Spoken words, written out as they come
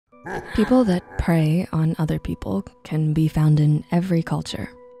People that prey on other people can be found in every culture.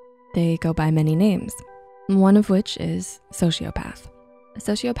 They go by many names, one of which is sociopath. A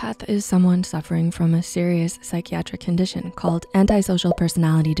sociopath is someone suffering from a serious psychiatric condition called antisocial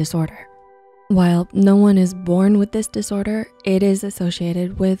personality disorder. While no one is born with this disorder, it is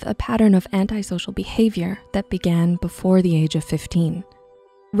associated with a pattern of antisocial behavior that began before the age of 15.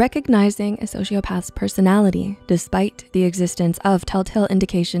 Recognizing a sociopath's personality, despite the existence of telltale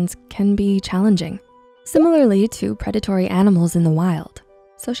indications, can be challenging. Similarly to predatory animals in the wild,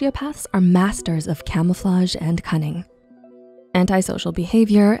 sociopaths are masters of camouflage and cunning. Antisocial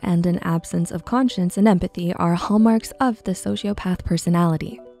behavior and an absence of conscience and empathy are hallmarks of the sociopath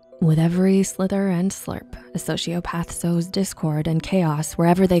personality. With every slither and slurp, a sociopath sows discord and chaos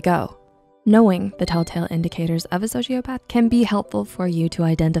wherever they go. Knowing the telltale indicators of a sociopath can be helpful for you to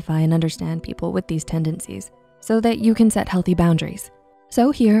identify and understand people with these tendencies so that you can set healthy boundaries. So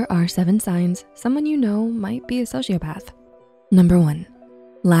here are 7 signs someone you know might be a sociopath. Number 1,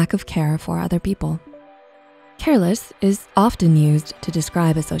 lack of care for other people. Careless is often used to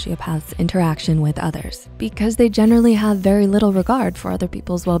describe a sociopath's interaction with others because they generally have very little regard for other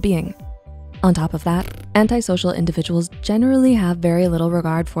people's well-being. On top of that, antisocial individuals generally have very little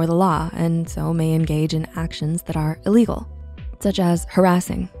regard for the law and so may engage in actions that are illegal, such as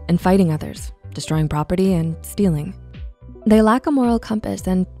harassing and fighting others, destroying property and stealing. They lack a moral compass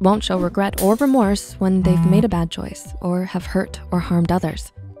and won't show regret or remorse when they've made a bad choice or have hurt or harmed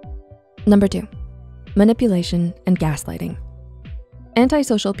others. Number 2, manipulation and gaslighting.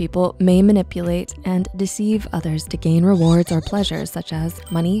 Antisocial people may manipulate and deceive others to gain rewards or pleasures such as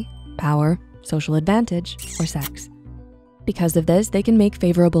money, power, social advantage, or sex. Because of this, they can make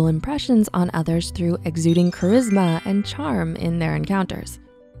favorable impressions on others through exuding charisma and charm in their encounters.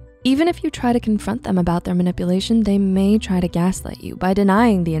 Even if you try to confront them about their manipulation, they may try to gaslight you by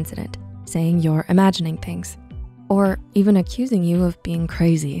denying the incident, saying you're imagining things, or even accusing you of being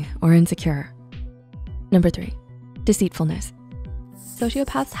crazy or insecure. Number 3, deceitfulness.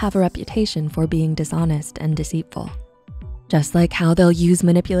 Sociopaths have a reputation for being dishonest and deceitful. Just like how they'll use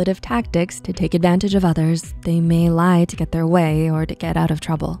manipulative tactics to take advantage of others, they may lie to get their way or to get out of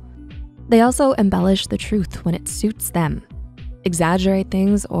trouble. They also embellish the truth when it suits them, exaggerate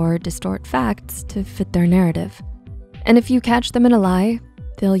things or distort facts to fit their narrative. And if you catch them in a lie,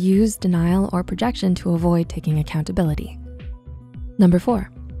 they'll use denial or projection to avoid taking accountability. Number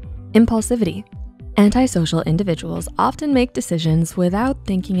 4, impulsivity. Antisocial individuals often make decisions without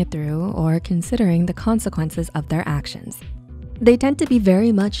thinking it through or considering the consequences of their actions. They tend to be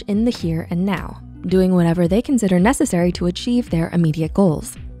very much in the here and now, doing whatever they consider necessary to achieve their immediate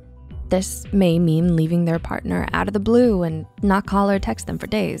goals. This may mean leaving their partner out of the blue and not call or text them for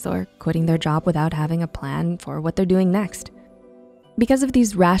days, or quitting their job without having a plan for what they're doing next. Because of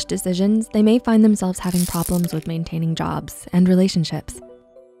these rash decisions, they may find themselves having problems with maintaining jobs and relationships.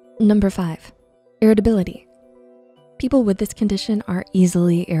 Number 5, irritability. People with this condition are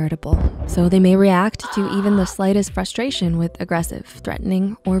easily irritable, so they may react to even the slightest frustration with aggressive,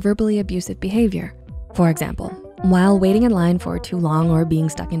 threatening, or verbally abusive behavior. For example, while waiting in line for too long or being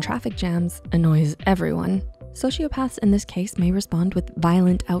stuck in traffic jams annoys everyone, sociopaths in this case may respond with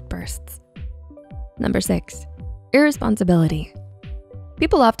violent outbursts. Number 6, irresponsibility.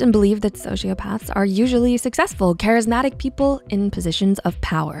 People often believe that sociopaths are usually successful, charismatic people in positions of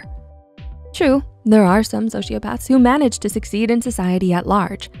power. True, there are some sociopaths who manage to succeed in society at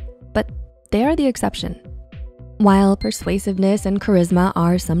large, but they are the exception. While persuasiveness and charisma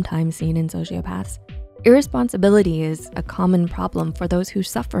are sometimes seen in sociopaths, irresponsibility is a common problem for those who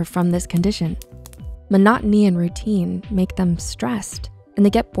suffer from this condition. Monotony and routine make them stressed, and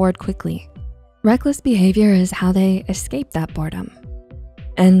they get bored quickly. Reckless behavior is how they escape that boredom.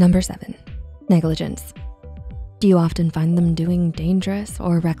 And number 7, negligence. Do you often find them doing dangerous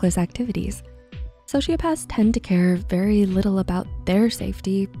or reckless activities? Sociopaths tend to care very little about their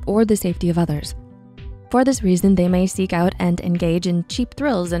safety or the safety of others. For this reason, they may seek out and engage in cheap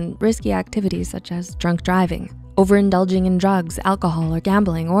thrills and risky activities such as drunk driving, overindulging in drugs, alcohol, or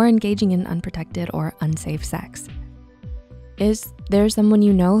gambling, or engaging in unprotected or unsafe sex. Is there someone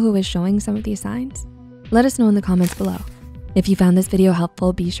you know who is showing some of these signs? Let us know in the comments below. If you found this video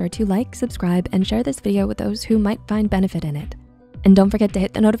helpful, be sure to like, subscribe, and share this video with those who might find benefit in it. And don't forget to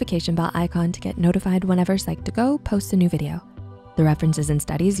hit the notification bell icon to get notified whenever Psych2Go posts a new video. The references and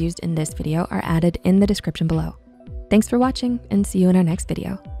studies used in this video are added in the description below. Thanks for watching, and see you in our next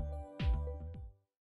video.